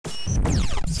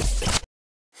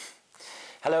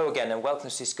Hello again and welcome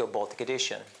to Cisco Baltic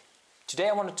Edition. Today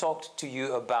I want to talk to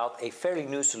you about a fairly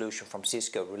new solution from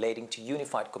Cisco relating to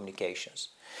unified communications.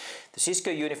 The Cisco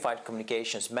Unified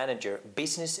Communications Manager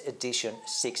Business Edition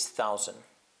 6000.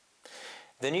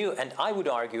 The new, and I would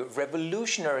argue,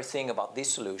 revolutionary thing about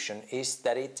this solution is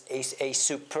that it is a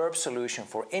superb solution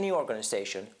for any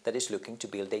organization that is looking to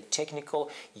build a technical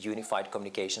unified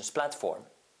communications platform.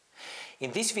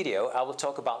 In this video, I will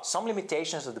talk about some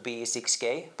limitations of the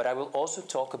BE6K, but I will also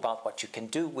talk about what you can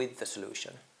do with the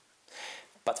solution.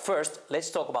 But first, let's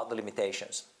talk about the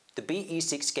limitations. The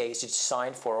BE6K is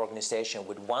designed for an organization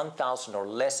with 1,000 or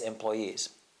less employees.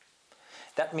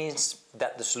 That means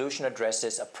that the solution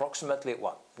addresses approximately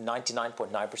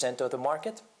 99.9% of the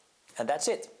market, and that's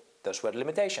it. Those were the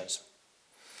limitations.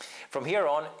 From here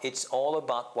on, it's all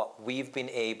about what we've been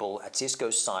able at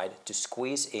Cisco's side to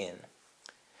squeeze in.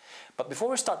 But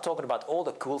before we start talking about all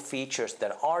the cool features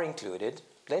that are included,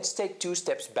 let's take two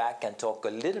steps back and talk a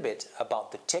little bit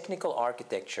about the technical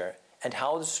architecture and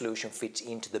how the solution fits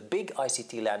into the big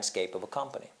ICT landscape of a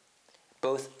company,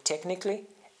 both technically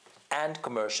and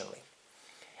commercially.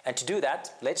 And to do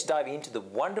that, let's dive into the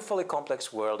wonderfully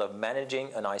complex world of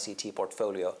managing an ICT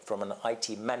portfolio from an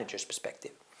IT manager's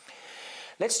perspective.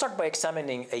 Let's start by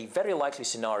examining a very likely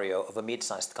scenario of a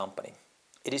mid-sized company.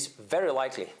 It is very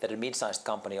likely that a mid-sized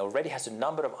company already has a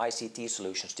number of ICT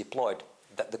solutions deployed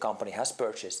that the company has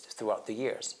purchased throughout the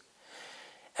years.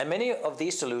 And many of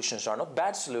these solutions are not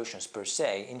bad solutions per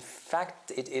se. In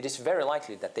fact, it is very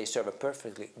likely that they serve a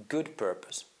perfectly good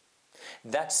purpose.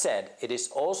 That said, it is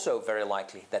also very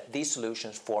likely that these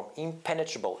solutions form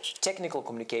impenetrable technical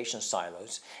communication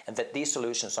silos and that these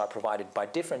solutions are provided by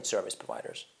different service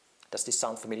providers. Does this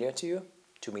sound familiar to you?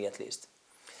 To me at least.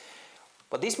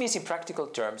 What this means in practical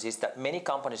terms is that many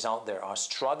companies out there are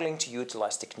struggling to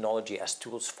utilize technology as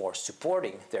tools for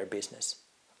supporting their business.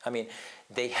 I mean,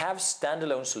 they have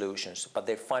standalone solutions, but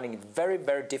they're finding it very,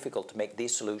 very difficult to make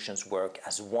these solutions work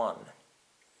as one.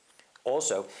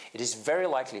 Also, it is very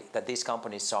likely that these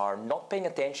companies are not paying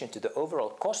attention to the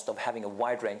overall cost of having a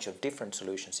wide range of different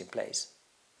solutions in place.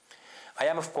 I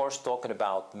am, of course, talking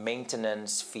about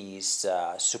maintenance fees,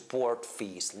 support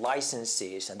fees,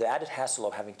 licenses, and the added hassle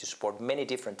of having to support many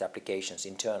different applications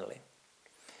internally.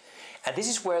 And this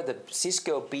is where the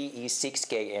Cisco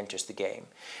BE6K enters the game.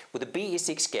 With the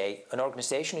BE6K, an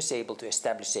organization is able to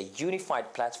establish a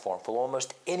unified platform for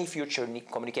almost any future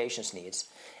communications needs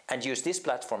and use this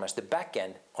platform as the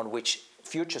backend on which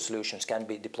future solutions can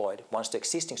be deployed once the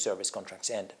existing service contracts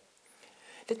end.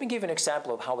 Let me give an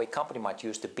example of how a company might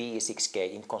use the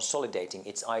BE6K in consolidating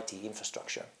its IT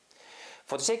infrastructure.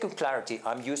 For the sake of clarity,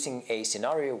 I'm using a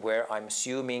scenario where I'm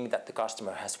assuming that the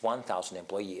customer has 1,000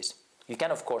 employees. You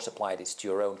can, of course, apply this to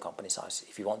your own company size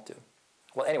if you want to.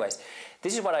 Well, anyways,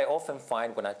 this is what I often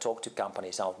find when I talk to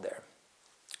companies out there.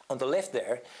 On the left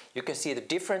there, you can see the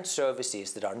different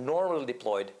services that are normally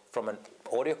deployed from an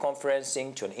audio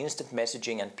conferencing to an instant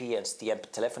messaging and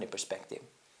PSTN telephony perspective.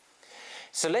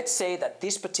 So let's say that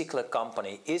this particular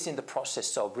company is in the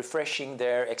process of refreshing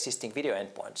their existing video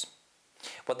endpoints.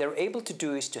 What they're able to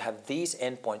do is to have these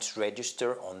endpoints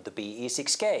register on the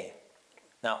BE6K.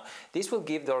 Now, this will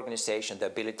give the organization the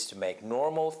ability to make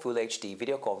normal Full HD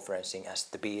video conferencing as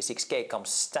the BE6K comes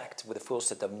stacked with a full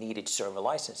set of needed server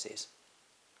licenses.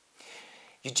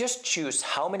 You just choose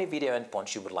how many video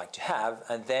endpoints you would like to have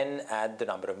and then add the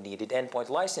number of needed endpoint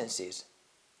licenses.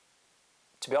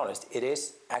 To be honest, it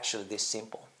is actually this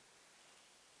simple.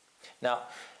 Now,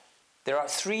 there are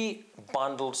three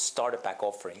bundled starter pack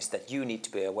offerings that you need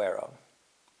to be aware of.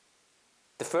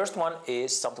 The first one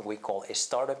is something we call a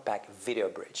starter pack video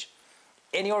bridge.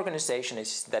 Any organization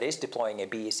that is deploying a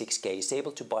BE6K is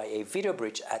able to buy a video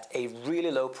bridge at a really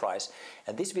low price,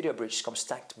 and this video bridge comes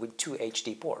stacked with 2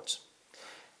 HD ports.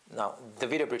 Now, the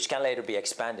video bridge can later be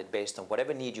expanded based on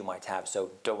whatever need you might have, so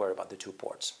don't worry about the 2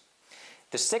 ports.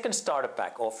 The second starter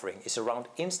pack offering is around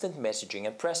instant messaging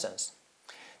and presence.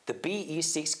 The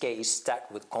BE6K is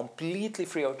stacked with completely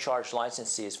free of charge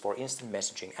licenses for instant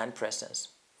messaging and presence.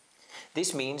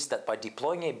 This means that by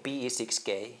deploying a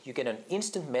BE6K, you get an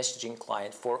instant messaging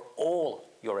client for all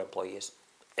your employees,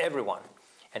 everyone.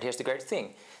 And here's the great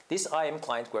thing, this IM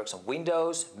client works on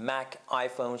Windows, Mac,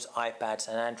 iPhones, iPads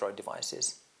and Android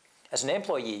devices. As an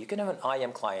employee, you can have an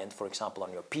IM client, for example,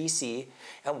 on your PC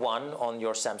and one on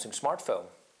your Samsung smartphone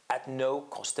at no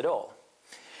cost at all.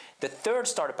 The third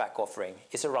starter pack offering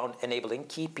is around enabling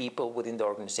key people within the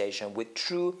organization with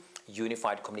true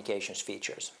unified communications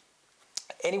features.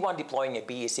 Anyone deploying a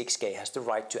BE6K has the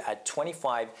right to add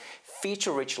 25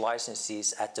 feature-rich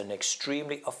licenses at an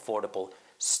extremely affordable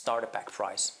starter pack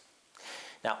price.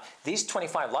 Now, these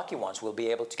 25 lucky ones will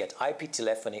be able to get IP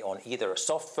telephony on either a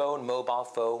soft phone, mobile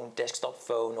phone, desktop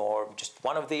phone, or just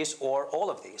one of these or all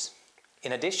of these.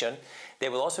 In addition, they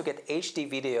will also get HD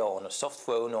video on a soft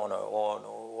phone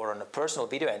or on a personal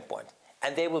video endpoint,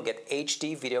 and they will get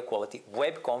HD video quality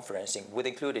web conferencing with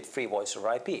included free voice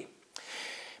over IP.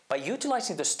 By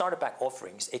utilizing the starter pack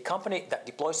offerings, a company that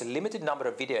deploys a limited number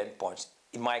of video endpoints,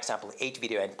 in my example 8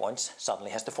 video endpoints, suddenly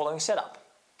has the following setup.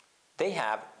 They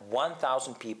have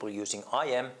 1,000 people using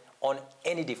IM on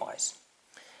any device.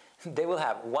 They will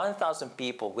have 1,000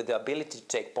 people with the ability to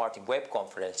take part in web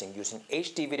conferencing using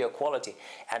HD video quality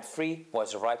and free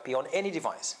voice over IP on any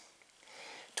device.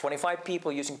 25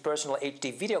 people using personal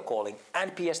HD video calling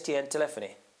and PSTN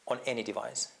telephony on any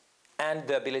device. And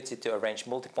the ability to arrange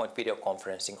multi-point video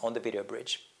conferencing on the video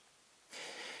bridge.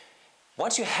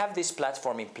 Once you have this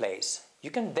platform in place, you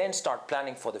can then start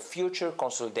planning for the future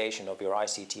consolidation of your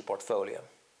ICT portfolio.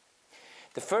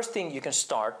 The first thing you can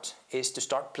start is to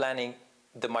start planning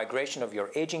the migration of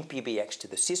your aging PBX to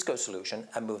the Cisco solution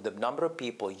and move the number of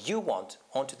people you want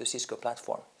onto the Cisco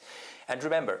platform. And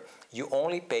remember, you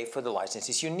only pay for the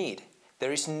licenses you need.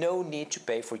 There is no need to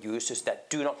pay for users that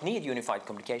do not need unified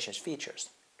communications features.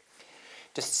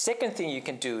 The second thing you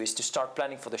can do is to start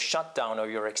planning for the shutdown of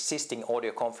your existing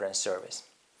audio conference service.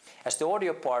 As the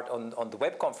audio part on the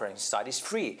web conferencing side is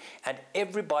free and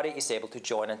everybody is able to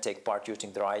join and take part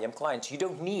using their IM clients, you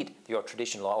don't need your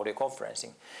traditional audio conferencing.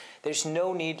 There's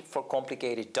no need for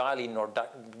complicated dial-in or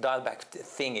dial-back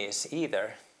thingies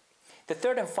either. The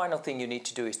third and final thing you need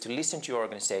to do is to listen to your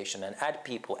organization and add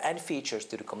people and features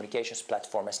to the communications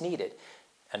platform as needed.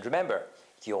 And remember,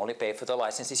 you only pay for the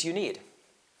licenses you need.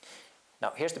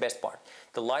 Now, here's the best part.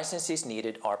 The licenses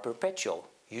needed are perpetual.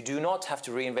 You do not have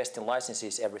to reinvest in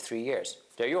licenses every 3 years.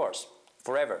 They're yours,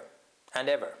 forever, and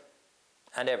ever,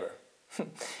 and ever.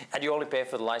 And you only pay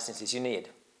for the licenses you need.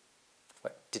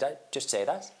 Wait, did I just say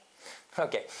that?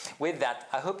 Okay, with that,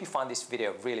 I hope you found this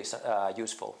video really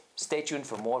useful. Stay tuned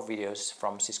for more videos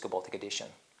from Cisco Baltic Edition.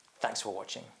 Thanks for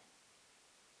watching.